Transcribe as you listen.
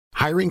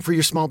Hiring for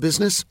your small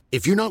business?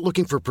 If you're not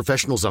looking for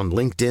professionals on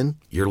LinkedIn,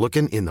 you're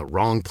looking in the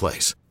wrong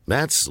place.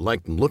 That's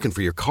like looking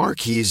for your car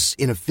keys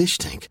in a fish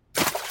tank.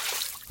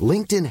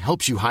 LinkedIn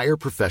helps you hire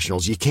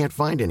professionals you can't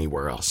find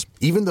anywhere else,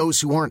 even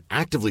those who aren't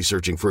actively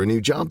searching for a new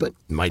job but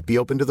might be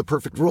open to the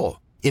perfect role.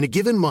 In a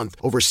given month,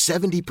 over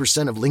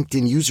 70% of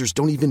LinkedIn users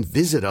don't even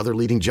visit other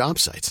leading job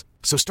sites.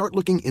 So start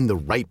looking in the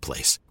right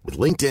place. With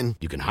LinkedIn,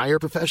 you can hire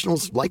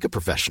professionals like a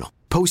professional.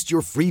 Post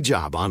your free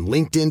job on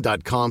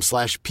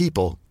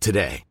linkedin.com/people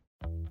today.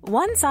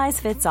 One size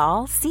fits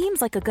all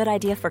seems like a good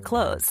idea for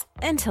clothes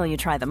until you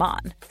try them on.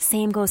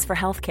 Same goes for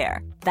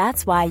healthcare.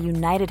 That's why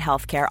United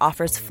Healthcare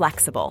offers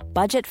flexible,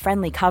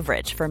 budget-friendly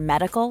coverage for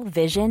medical,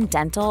 vision,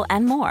 dental,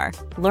 and more.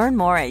 Learn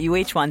more at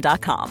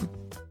uh1.com.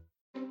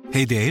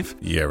 Hey, Dave.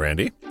 Yeah,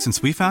 Randy.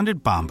 Since we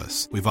founded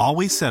Bombas, we've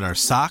always said our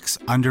socks,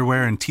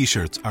 underwear, and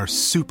T-shirts are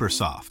super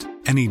soft.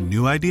 Any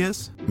new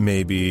ideas?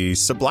 Maybe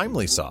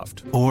sublimely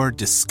soft. Or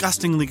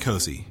disgustingly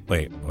cozy.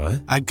 Wait,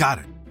 what? I got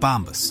it.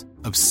 Bombas.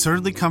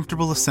 Absurdly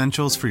comfortable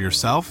essentials for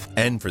yourself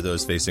and for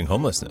those facing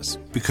homelessness.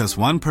 Because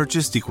one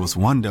purchased equals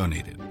one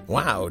donated.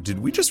 Wow, did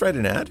we just write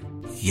an ad?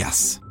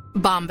 Yes.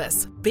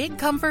 Bombas. Big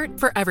comfort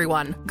for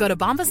everyone. Go to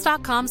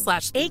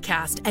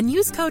bombas.com/ACAST and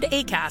use code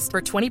ACAST for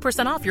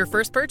 20% off your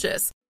first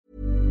purchase.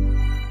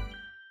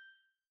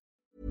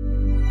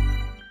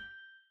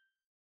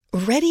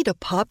 Ready to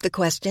pop the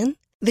question?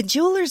 The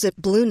jewelers at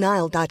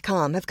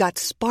BlueNile.com have got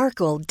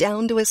sparkle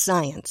down to a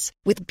science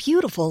with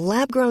beautiful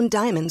lab-grown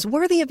diamonds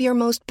worthy of your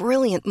most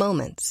brilliant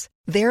moments.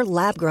 Their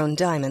lab-grown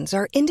diamonds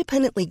are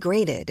independently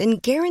graded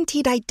and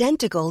guaranteed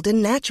identical to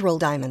natural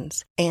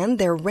diamonds, and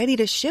they're ready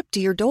to ship to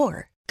your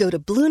door. Go to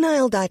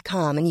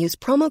BlueNile.com and use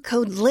promo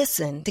code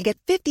LISTEN to get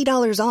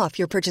 $50 off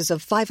your purchase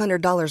of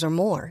 $500 or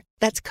more.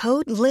 That's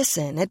code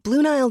LISTEN at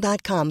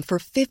BlueNile.com for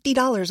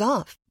 $50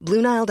 off.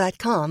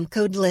 BlueNile.com,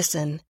 code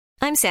LISTEN.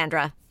 I'm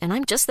Sandra, and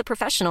I'm just the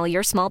professional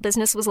your small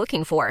business was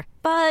looking for.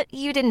 But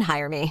you didn't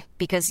hire me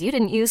because you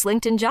didn't use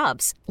LinkedIn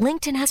Jobs.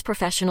 LinkedIn has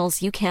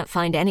professionals you can't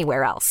find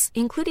anywhere else,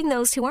 including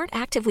those who aren't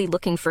actively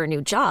looking for a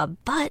new job,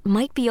 but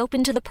might be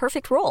open to the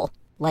perfect role,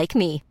 like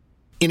me.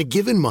 In a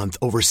given month,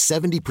 over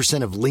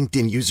 70% of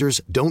LinkedIn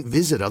users don't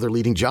visit other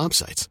leading job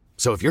sites.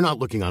 So if you're not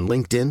looking on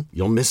LinkedIn,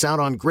 you'll miss out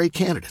on great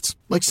candidates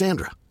like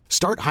Sandra.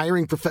 Start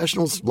hiring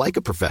professionals like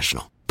a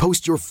professional.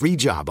 Post your free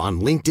job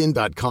on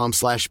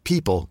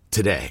linkedin.com/people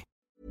today.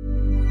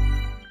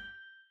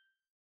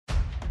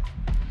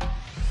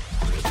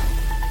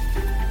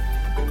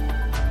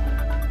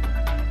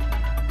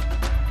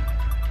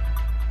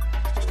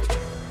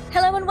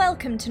 Hello and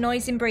welcome to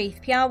Noise in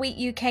Brief, PRWeek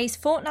UK's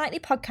fortnightly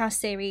podcast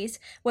series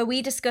where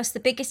we discuss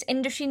the biggest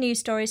industry news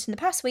stories from the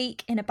past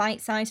week in a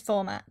bite-sized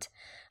format.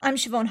 I'm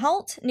Siobhan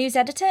Holt, news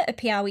editor at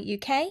PRWeek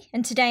UK,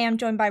 and today I'm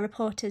joined by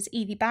reporters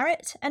Evie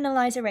Barrett and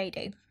Eliza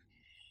Radu.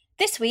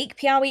 This week,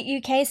 PRWeek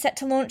UK is set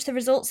to launch the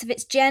results of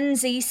its Gen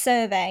Z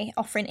survey,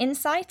 offering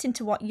insight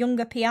into what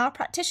younger PR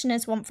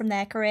practitioners want from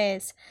their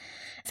careers.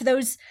 For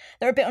those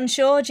that are a bit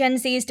unsure, Gen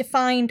Z is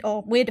defined,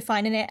 or we're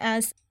defining it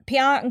as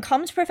PR and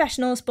comms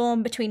professionals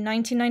born between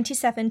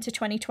 1997 to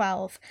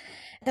 2012.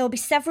 There will be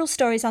several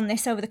stories on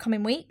this over the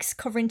coming weeks,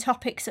 covering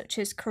topics such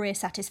as career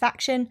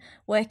satisfaction,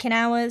 working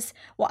hours,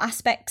 what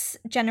aspects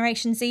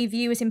Generation Z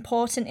view as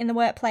important in the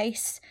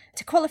workplace,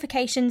 to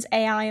qualifications,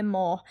 AI and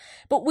more.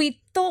 But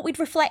we thought we'd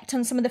reflect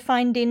on some of the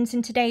findings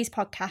in today's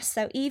podcast.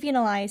 So Evie and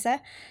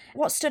Eliza,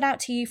 what stood out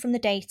to you from the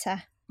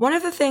data? One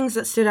of the things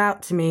that stood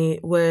out to me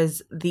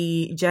was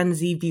the Gen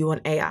Z view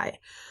on AI.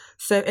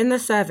 So in the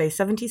survey,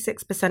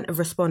 76% of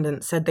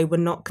respondents said they were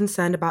not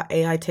concerned about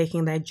AI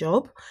taking their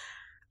job.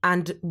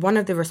 And one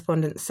of the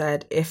respondents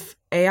said, if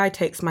AI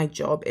takes my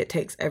job, it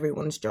takes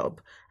everyone's job.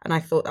 And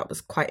I thought that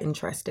was quite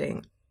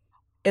interesting.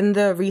 In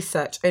the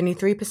research, only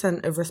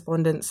 3% of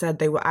respondents said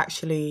they were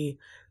actually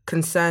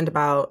concerned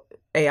about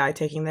AI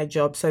taking their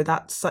job. So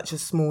that's such a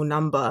small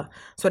number.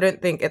 So I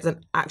don't think it's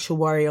an actual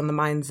worry on the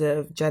minds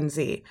of Gen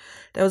Z.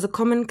 There was a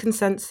common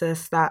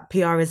consensus that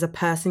PR is a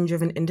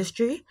person-driven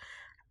industry.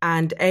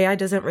 And AI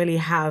doesn't really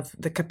have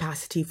the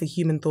capacity for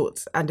human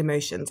thoughts and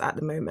emotions at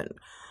the moment.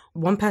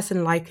 One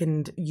person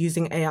likened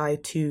using AI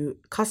to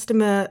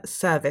customer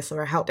service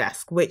or a help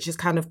desk, which is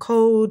kind of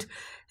cold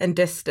and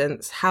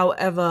distant.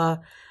 However,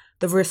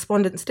 the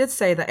respondents did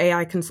say that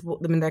AI can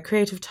support them in their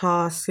creative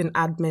tasks and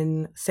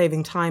admin,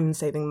 saving time and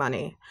saving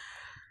money.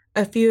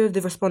 A few of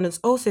the respondents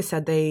also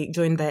said they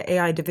joined their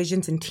AI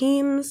divisions and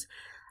teams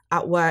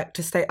at work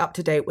to stay up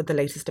to date with the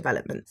latest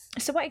developments.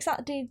 So what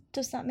exactly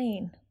does that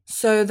mean?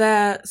 So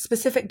there are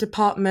specific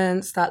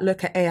departments that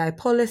look at AI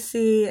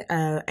policy,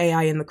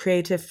 AI in the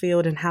creative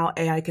field, and how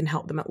AI can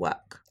help them at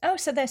work. Oh,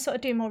 so they're sort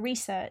of doing more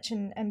research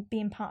and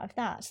being part of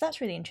that. So that's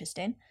really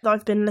interesting.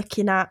 I've been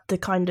looking at the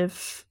kind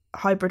of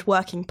hybrid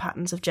working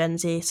patterns of Gen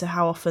Z, so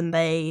how often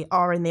they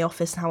are in the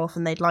office and how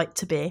often they'd like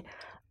to be.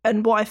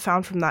 And what I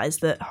found from that is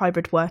that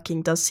hybrid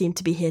working does seem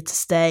to be here to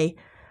stay.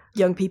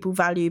 Young people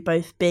value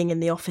both being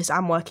in the office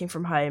and working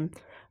from home.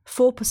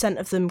 4%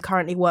 of them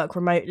currently work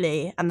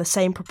remotely, and the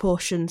same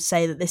proportion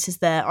say that this is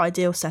their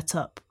ideal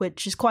setup,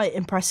 which is quite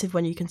impressive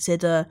when you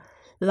consider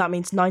that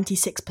means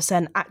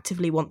 96%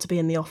 actively want to be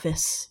in the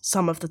office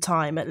some of the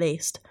time at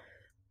least,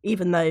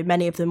 even though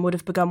many of them would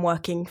have begun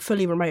working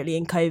fully remotely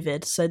in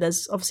COVID. So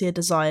there's obviously a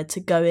desire to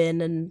go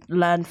in and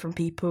learn from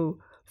people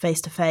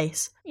face to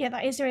face. Yeah,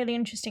 that is really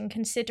interesting,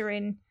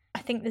 considering I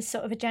think there's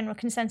sort of a general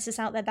consensus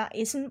out there that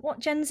isn't what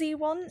Gen Z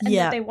want, and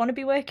that they want to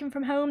be working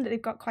from home, that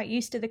they've got quite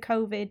used to the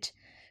COVID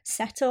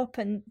setup,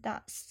 and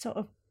that's sort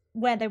of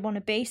where they want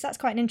to be. So that's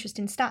quite an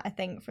interesting stat, I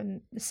think,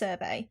 from the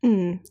survey.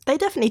 They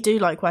definitely do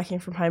like working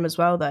from home as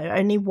well, though.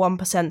 Only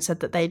 1% said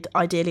that they'd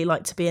ideally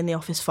like to be in the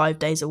office 5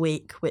 days a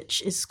week,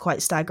 which is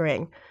quite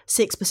staggering.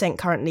 6%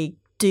 currently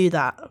do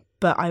that,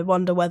 but I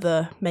wonder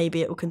whether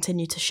maybe it will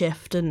continue to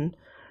shift, and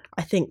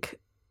I think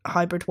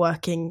hybrid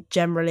working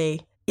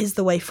generally is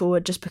the way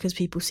forward, just because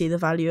people see the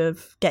value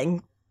of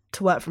getting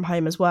to work from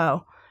home as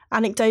well.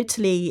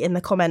 Anecdotally, in the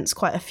comments,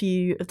 quite a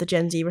few of the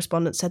Gen Z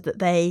respondents said that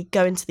they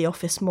go into the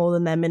office more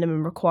than their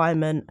minimum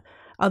requirement.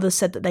 Others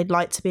said that they'd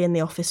like to be in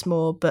the office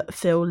more but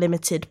feel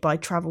limited by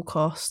travel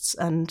costs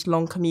and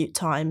long commute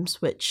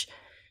times, which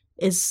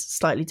is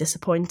slightly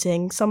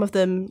disappointing. Some of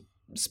them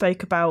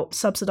spoke about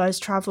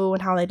subsidised travel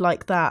and how they'd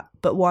like that,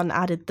 but one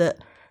added that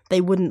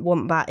they wouldn't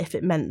want that if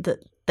it meant that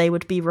they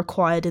would be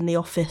required in the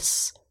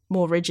office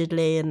more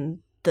rigidly and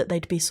that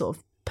they'd be sort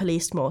of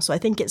policed more. So I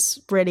think it's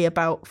really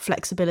about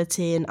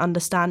flexibility and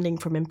understanding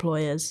from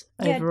employers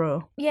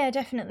overall. Yeah,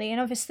 definitely. And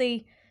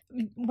obviously,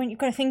 when you've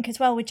got to think as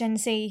well with Gen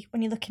Z,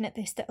 when you're looking at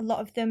this, that a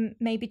lot of them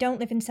maybe don't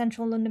live in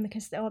central London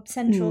because they're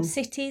central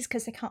cities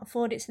because they can't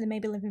afford it, so they may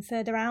be living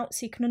further out.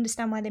 So you can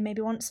understand why they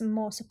maybe want some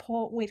more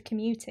support with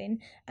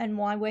commuting, and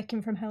why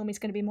working from home is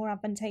going to be more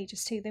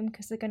advantageous to them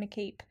because they're going to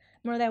keep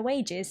more of their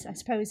wages, I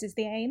suppose, is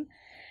the aim.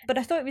 But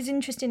I thought it was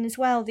interesting as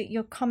well that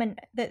your comment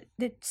that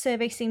the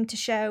survey seemed to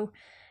show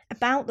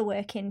about the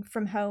working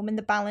from home and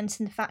the balance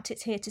and the fact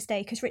it's here to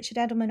stay, because Richard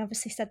Edelman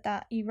obviously said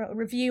that. You wrote a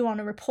review on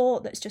a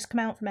report that's just come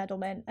out from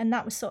Edelman, and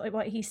that was sort of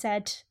what he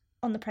said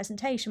on the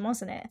presentation,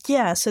 wasn't it?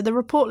 Yeah, so the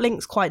report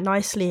links quite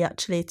nicely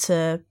actually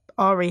to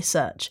our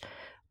research.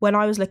 When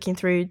I was looking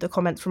through the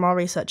comments from our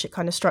research, it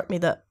kind of struck me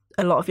that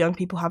a lot of young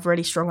people have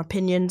really strong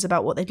opinions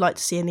about what they'd like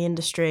to see in the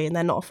industry, and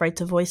they're not afraid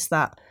to voice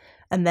that.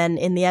 And then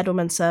in the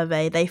Edelman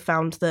survey, they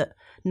found that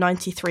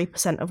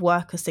 93% of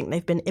workers think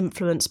they've been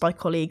influenced by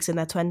colleagues in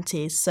their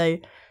 20s. So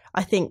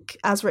I think,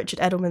 as Richard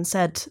Edelman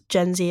said,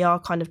 Gen Z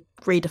are kind of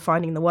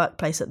redefining the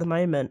workplace at the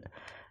moment.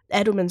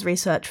 Edelman's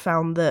research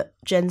found that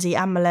Gen Z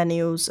and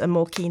millennials are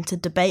more keen to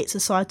debate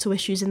societal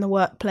issues in the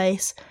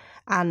workplace,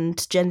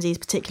 and Gen Z is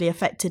particularly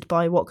affected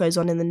by what goes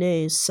on in the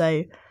news.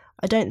 So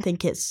I don't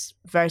think it's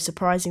very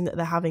surprising that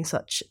they're having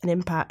such an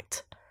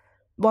impact.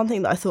 One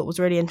thing that I thought was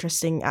really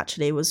interesting,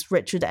 actually, was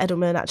Richard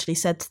Edelman actually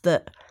said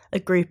that a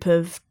group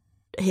of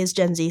his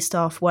Gen Z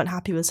staff weren't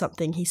happy with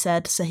something he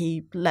said, so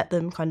he let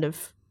them kind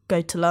of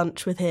go to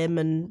lunch with him,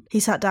 and he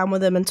sat down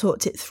with them and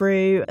talked it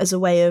through as a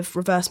way of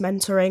reverse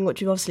mentoring,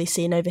 which we've obviously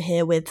seen over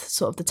here with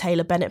sort of the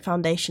Taylor Bennett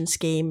Foundation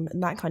scheme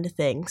and that kind of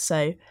thing.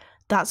 So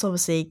that's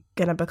obviously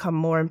going to become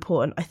more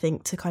important, I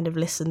think, to kind of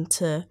listen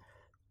to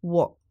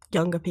what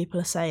younger people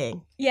are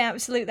saying. Yeah,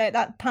 absolutely.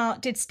 That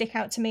part did stick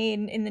out to me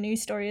in the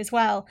news story as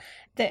well,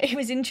 that it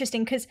was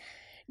interesting because,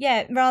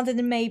 yeah, rather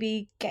than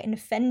maybe getting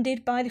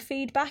offended by the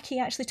feedback, he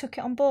actually took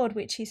it on board,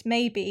 which is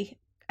maybe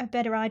a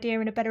better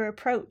idea and a better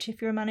approach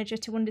if you're a manager,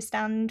 to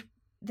understand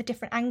the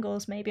different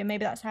angles maybe, and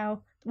maybe that's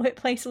how the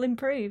workplace will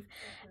improve.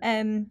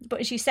 But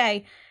as you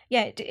say,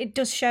 yeah, it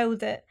does show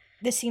that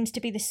there seems to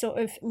be this sort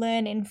of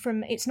learning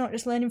from, it's not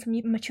just learning from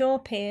mature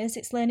peers,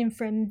 it's learning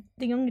from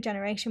the younger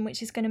generation,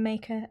 which is going to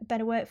make a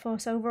better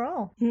workforce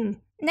overall.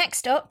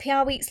 Next up,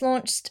 PRWeek's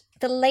launched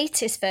the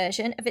latest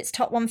version of its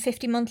Top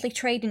 150 monthly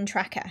trading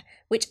tracker,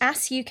 which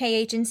asks UK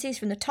agencies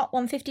from the Top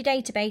 150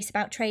 database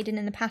about trading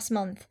in the past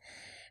month.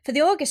 For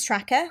the August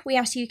tracker, we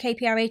asked UK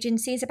PR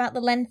agencies about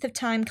the length of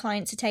time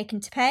clients are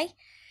taking to pay,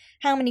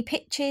 how many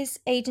pitches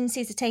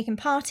agencies are taking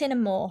part in,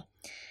 and more.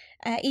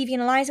 Evie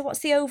and Eliza, what's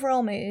the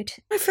overall mood?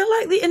 I feel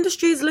like the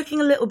industry is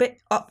looking a little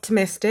bit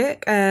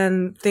optimistic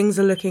and things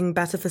are looking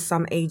better for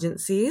some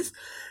agencies.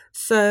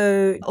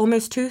 So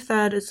almost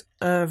 2/3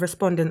 of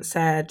respondents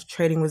said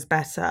trading was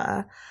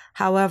better.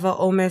 However,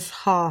 almost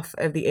half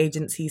of the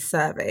agencies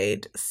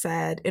surveyed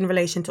said in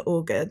relation to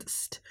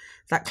August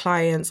that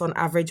clients on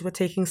average were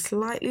taking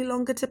slightly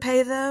longer to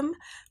pay them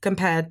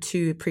compared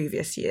to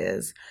previous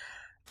years.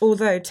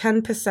 Although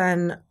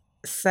 10%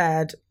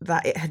 said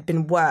that it had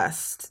been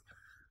worse,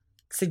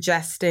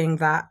 suggesting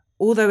that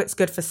although it's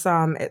good for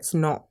some, it's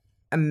not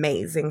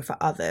amazing for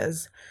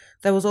others.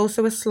 There was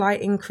also a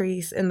slight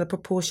increase in the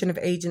proportion of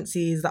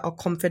agencies that are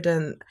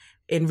confident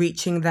in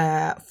reaching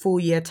their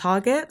full-year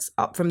targets,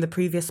 up from the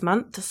previous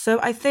month. So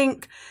I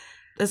think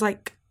there's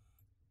like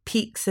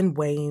peaks and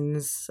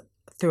wanes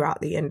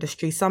throughout the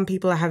industry. Some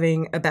people are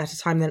having a better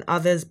time than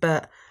others,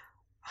 but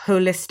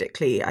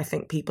holistically, I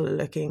think people are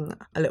looking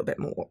a little bit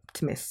more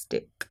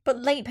optimistic. But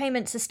late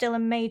payments are still a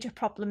major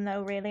problem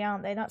though, really,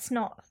 aren't they? That's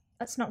not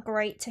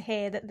great to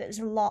hear that there's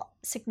a lot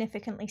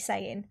significantly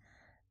saying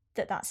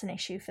that that's an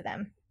issue for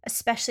them,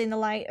 especially in the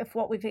light of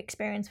what we've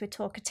experienced with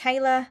Talker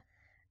Taylor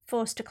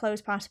forced to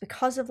close partly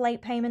because of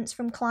late payments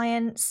from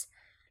clients.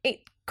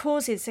 It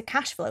causes a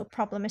cash flow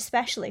problem,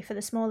 especially for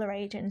the smaller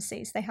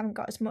agencies. They haven't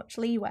got as much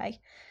leeway.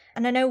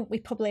 And I know we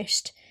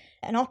published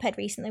an op-ed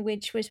recently,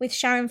 which was with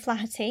Sharon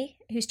Flaherty,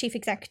 who's chief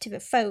executive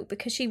at Folk,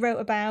 because she wrote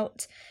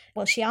about,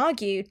 well, she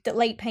argued that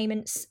late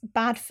payments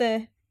bad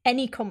for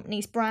any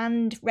company's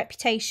brand,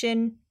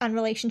 reputation, and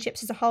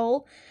relationships as a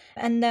whole,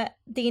 and that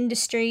the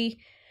industry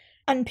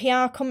and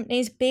PR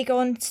companies, big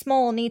or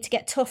small, need to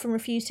get tough and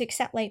refuse to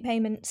accept late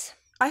payments.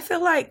 I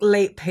feel like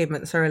late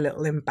payments are a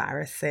little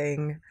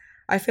embarrassing.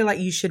 I feel like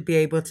you should be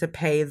able to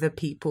pay the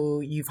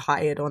people you've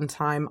hired on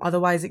time.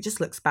 Otherwise, it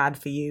just looks bad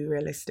for you,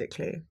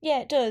 realistically. Yeah,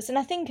 it does. And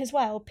I think as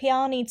well,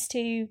 PR needs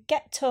to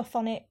get tough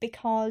on it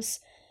because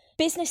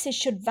businesses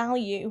should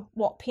value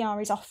what PR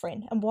is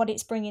offering and what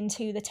it's bringing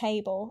to the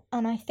table.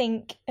 And I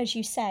think, as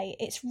you say,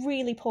 it's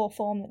really poor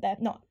form that they're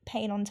not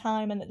paying on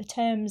time and that the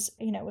terms,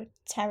 are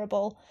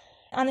terrible.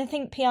 And I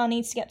think PR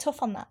needs to get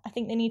tough on that. I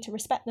think they need to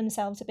respect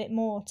themselves a bit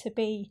more to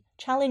be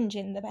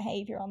challenging the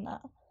behaviour on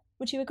that.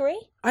 Would you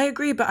agree? I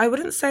agree, but I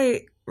wouldn't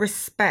say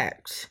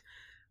respect,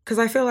 because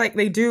I feel like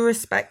they do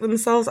respect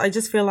themselves. I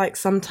just feel like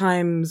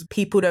sometimes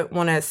people don't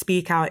want to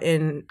speak out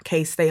in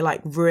case they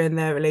ruin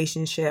their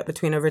relationship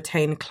between a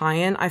retained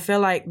client. I feel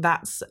like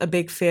that's a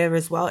big fear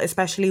as well,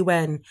 especially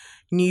when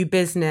new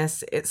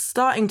business, it's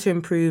starting to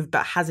improve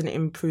but hasn't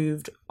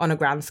improved on a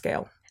grand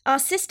scale. Our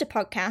sister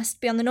podcast,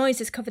 Beyond the Noise,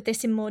 has covered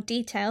this in more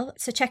detail,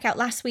 so check out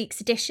last week's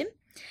edition.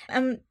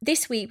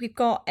 This week we've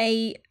got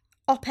a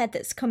op-ed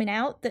that's coming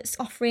out that's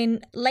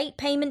offering late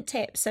payment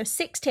tips, so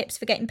 6 tips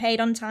for getting paid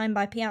on time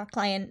by PR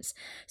clients.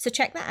 So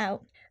check that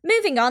out.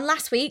 Moving on,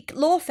 last week,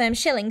 law firm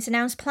Schillings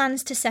announced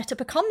plans to set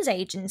up a comms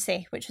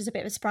agency, which was a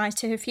bit of a surprise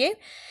to a few.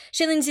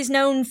 Schillings is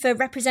known for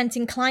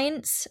representing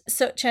clients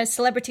such as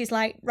celebrities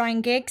like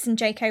Ryan Giggs and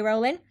J.K.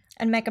 Rowling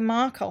and Meghan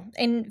Markle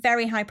in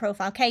very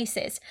high-profile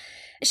cases.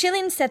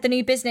 Schillings said the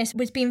new business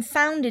was being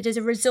founded as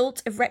a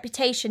result of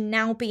reputation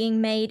now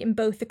being made in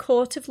both the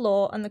court of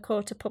law and the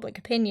court of public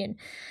opinion,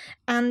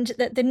 and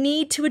that the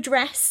need to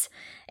address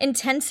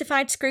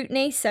intensified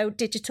scrutiny, so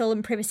digital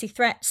and privacy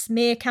threats,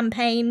 smear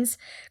campaigns,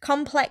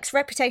 complex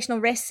reputational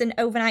risks and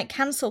overnight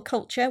cancel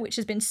culture, which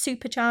has been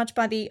supercharged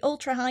by the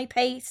ultra-high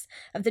pace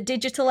of the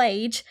digital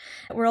age,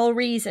 were all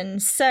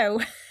reasons. So,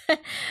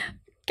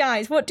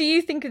 guys, what do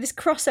you think of this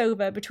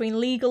crossover between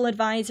legal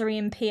advisory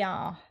and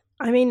PR?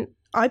 I mean,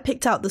 I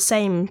picked out the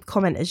same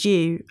comment as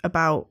you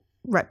about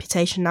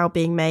reputation now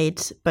being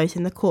made both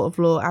in the court of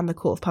law and the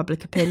court of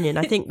public opinion.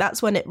 I think that's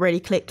when it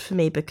really clicked for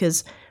me,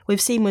 because we've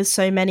seen with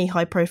so many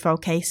high profile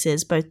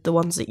cases, both the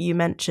ones that you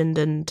mentioned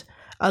and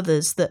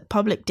others, that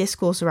public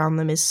discourse around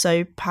them is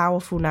so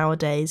powerful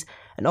nowadays.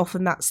 And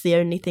often that's the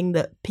only thing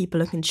that people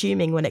are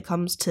consuming when it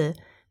comes to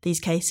these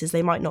cases.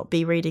 They might not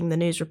be reading the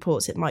news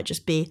reports. It might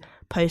just be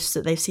posts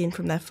that they've seen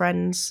from their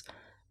friends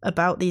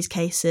about these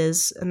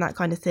cases and that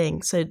kind of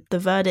thing. So the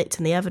verdict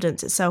and the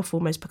evidence itself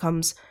almost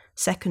becomes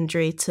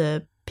secondary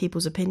to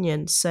people's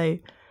opinions. So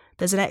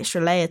there's an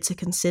extra layer to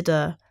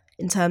consider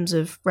in terms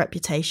of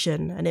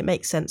reputation, and it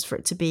makes sense for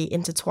it to be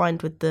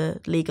intertwined with the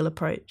legal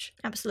approach.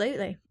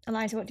 Absolutely.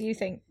 Eliza, what do you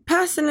think?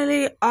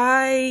 Personally,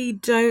 I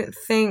don't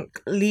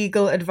think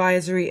legal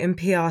advisory and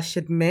PR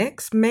should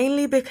mix,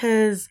 mainly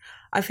because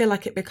I feel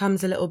like it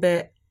becomes a little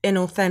bit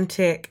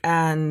inauthentic,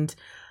 and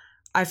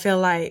I feel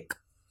like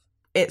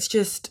it's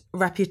just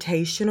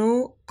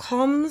reputational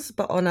comms,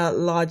 but on a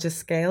larger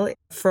scale.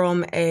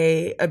 From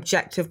a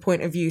objective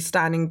point of view,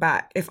 standing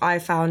back, if I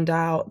found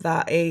out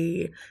that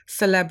a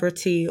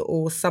celebrity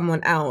or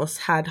someone else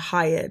had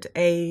hired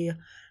a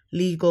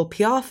legal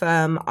PR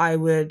firm, I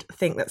would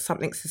think that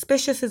something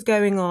suspicious is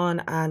going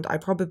on, and I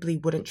probably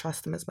wouldn't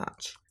trust them as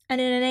much. And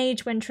in an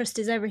age when trust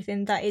is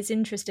everything, that is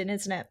interesting,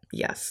 isn't it?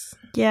 Yes.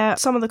 Yeah,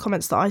 some of the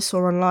comments that I saw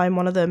online,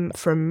 one of them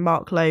from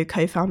Mark Lowe,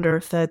 co-founder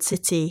of Third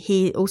City,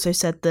 he also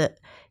said that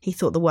he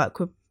thought the work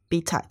would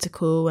be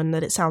tactical and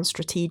that it sounds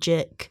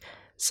strategic.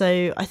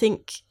 So I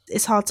think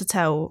it's hard to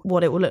tell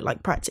what it will look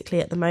like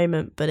practically at the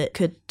moment, but it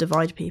could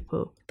divide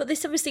people. But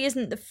this obviously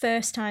isn't the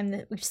first time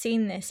that we've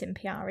seen this in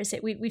PR, is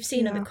it? We've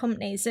seen other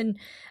companies, and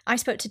I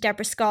spoke to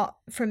Deborah Scott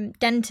from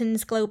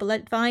Denton's Global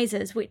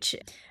Advisors, which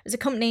is a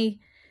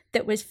company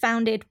that was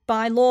founded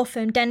by law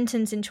firm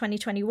Denton's in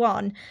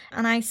 2021.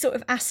 And I sort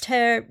of asked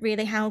her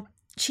really how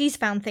she's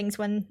found things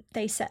when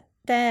they set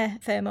their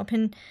firm up.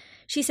 And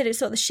she said it's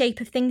sort of the shape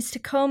of things to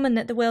come, and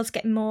that the world's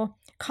getting more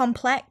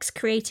complex,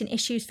 creating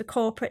issues for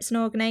corporates and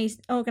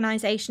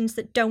organisations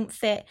that don't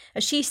fit,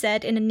 as she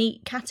said, in a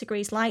neat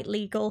categories like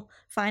legal,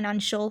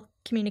 financial,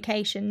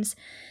 communications.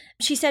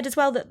 She said as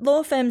well that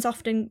law firms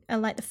often are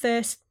like the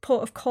first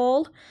port of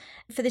call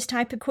for this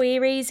type of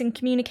queries and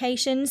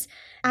communications,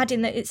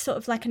 adding that it's sort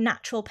of like a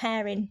natural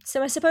pairing.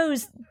 So I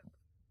suppose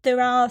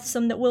there are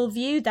some that will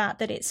view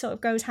that it sort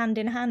of goes hand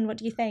in hand. What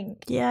do you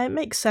think? Yeah, it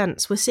makes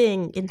sense. We're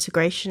seeing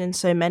integration in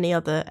so many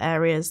other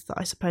areas that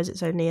I suppose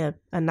it's only a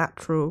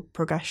natural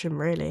progression,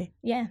 really.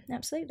 Yeah,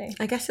 absolutely.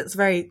 I guess it's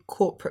very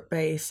corporate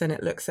based, and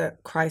it looks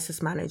at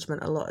crisis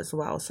management a lot as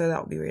well. So that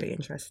would be really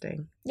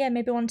interesting. Yeah,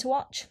 maybe one to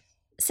watch.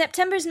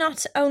 September is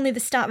not only the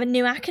start of a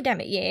new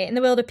academic year. In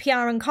the world of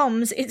PR and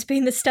comms, it's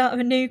been the start of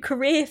a new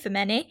career for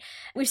many.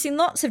 We've seen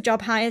lots of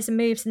job hires and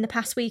moves in the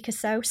past week or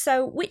so.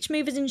 So which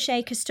movers and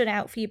shakers stood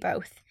out for you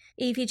both?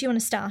 Evie, do you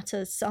want to start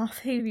us off?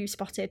 Who have you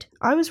spotted?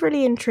 I was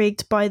really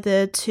intrigued by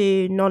the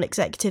 2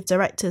 non-executive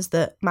directors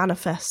that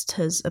Manifest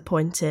has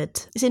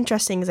appointed. It's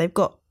interesting as they've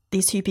got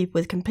these 2 people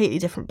with completely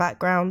different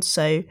backgrounds.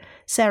 So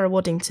Sarah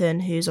Waddington,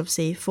 who's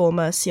obviously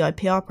former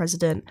CIPR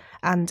president,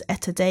 and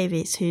Etta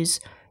Davies, who's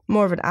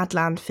more of an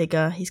Adland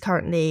figure. He's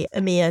currently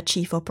EMEA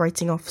Chief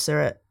Operating Officer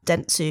at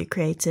Dentsu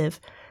Creative.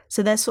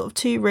 So they're sort of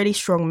 2 really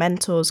strong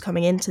mentors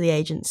coming into the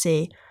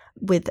agency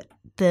with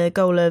the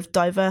goal of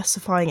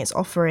diversifying its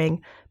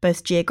offering,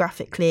 both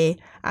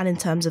geographically and in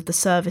terms of the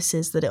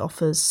services that it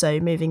offers. So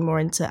moving more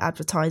into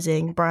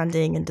advertising,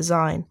 branding and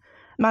design.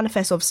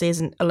 Manifest obviously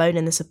isn't alone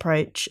in this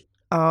approach.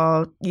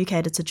 Our UK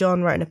editor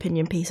John wrote an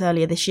opinion piece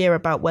earlier this year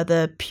about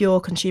whether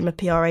pure consumer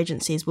PR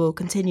agencies will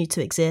continue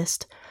to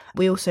exist.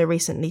 We also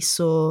recently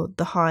saw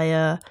the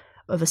hire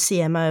of a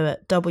CMO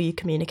at W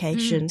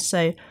Communications.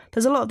 So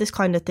there's a lot of this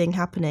kind of thing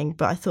happening,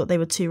 but I thought they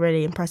were 2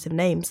 really impressive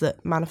names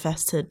that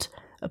Manifest had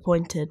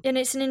appointed. And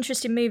it's an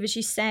interesting move, as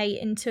you say,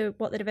 into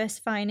what they're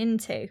diversifying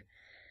into,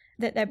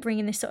 that they're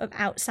bringing this sort of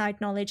outside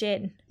knowledge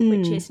in,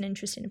 which is an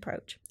interesting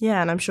approach.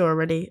 Yeah, and I'm sure a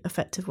really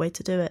effective way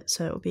to do it.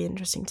 So it'll be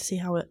interesting to see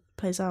how it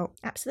plays out.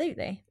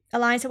 Absolutely.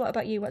 Eliza, what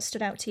about you? What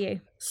stood out to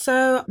you?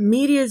 So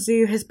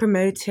MediaZoo has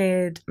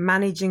promoted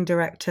Managing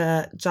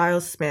Director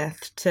Giles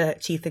Smith to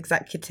Chief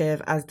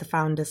Executive as the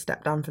founder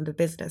stepped down from the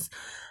business.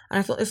 And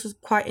I thought this was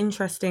quite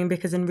interesting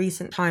because in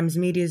recent times,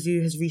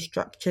 MediaZoo has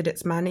restructured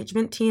its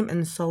management team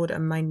and sold a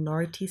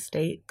minority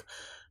stake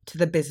to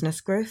the Business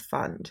Growth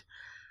Fund.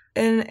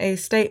 In a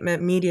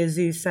statement,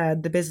 MediaZoo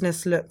said the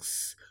business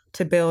looks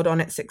to build on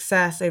its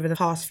success over the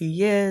past few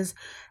years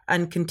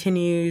and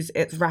continues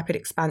its rapid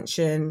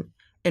expansion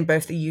in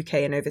both the UK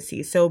and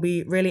overseas. So it'll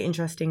be really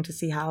interesting to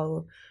see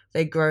how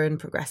they grow and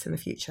progress in the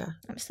future.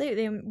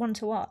 Absolutely, one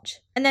to watch.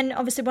 And then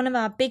obviously one of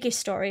our biggest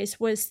stories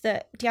was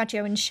that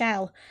Diageo and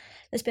Shell,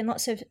 there's been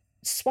lots of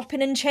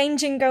swapping and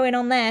changing going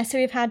on there. So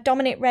we've had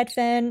Dominic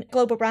Redfern,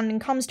 Global Brand and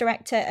Comms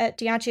Director at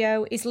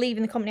Diageo, is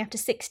leaving the company after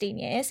 16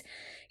 years.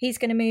 He's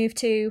going to move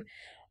to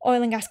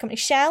oil and gas company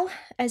Shell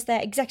as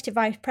their Executive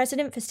Vice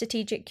President for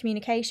Strategic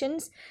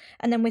Communications.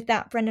 And then with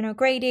that, Brendan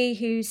O'Grady,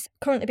 who's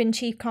currently been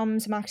Chief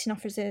Comms and Marketing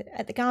Officer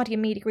at the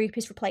Guardian Media Group,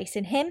 is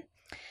replacing him.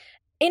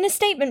 In a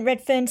statement,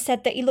 Redfern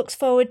said that he looks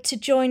forward to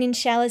joining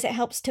Shell as it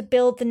helps to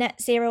build the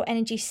net zero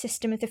energy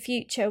system of the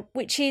future,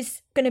 which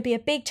is going to be a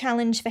big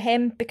challenge for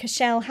him because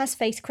Shell has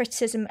faced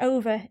criticism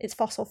over its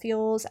fossil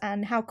fuels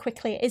and how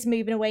quickly it is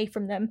moving away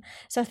from them.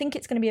 So I think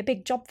it's going to be a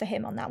big job for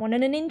him on that one,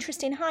 and an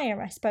interesting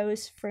hire, I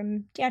suppose,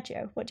 from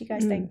Diageo. What do you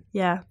guys think?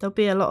 Yeah, there'll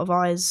be a lot of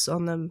eyes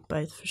on them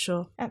both for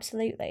sure.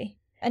 Absolutely.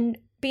 And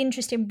be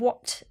interesting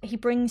what he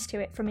brings to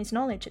it from his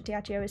knowledge at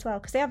Diageo as well,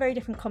 because they are very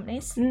different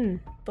companies.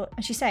 But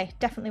as you say,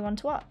 definitely one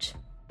to watch.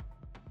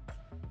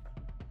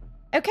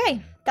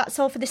 Okay, that's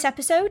all for this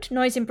episode.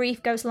 Noise in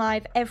Brief goes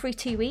live every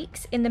 2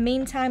 weeks. In the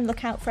meantime,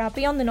 look out for our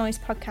Beyond the Noise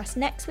podcast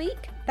next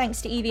week.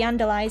 Thanks to Evie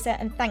and Eliza,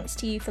 and thanks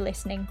to you for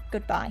listening.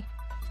 Goodbye.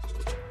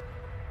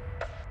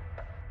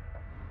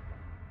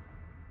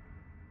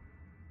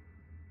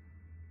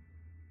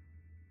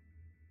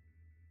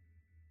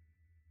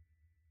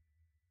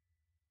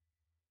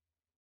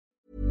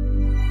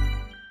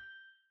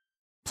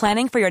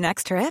 Planning for your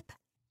next trip?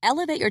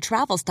 Elevate your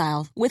travel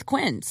style with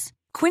Quince.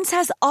 Quince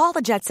has all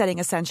the jet-setting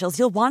essentials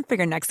you'll want for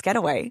your next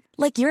getaway,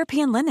 like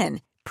European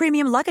linen,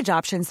 premium luggage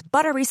options,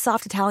 buttery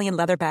soft Italian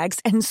leather bags,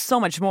 and so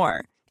much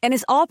more. And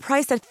is all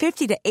priced at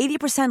 50 to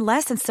 80%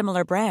 less than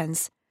similar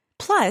brands.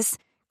 Plus,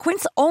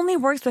 Quince only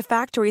works with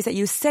factories that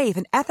use safe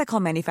and ethical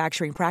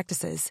manufacturing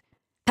practices.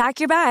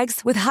 Pack your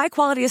bags with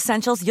high-quality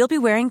essentials you'll be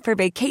wearing for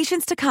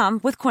vacations to come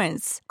with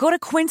Quince. Go to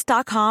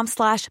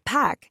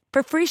quince.com/pack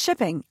for free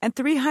shipping and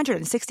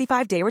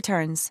 365-day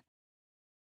returns.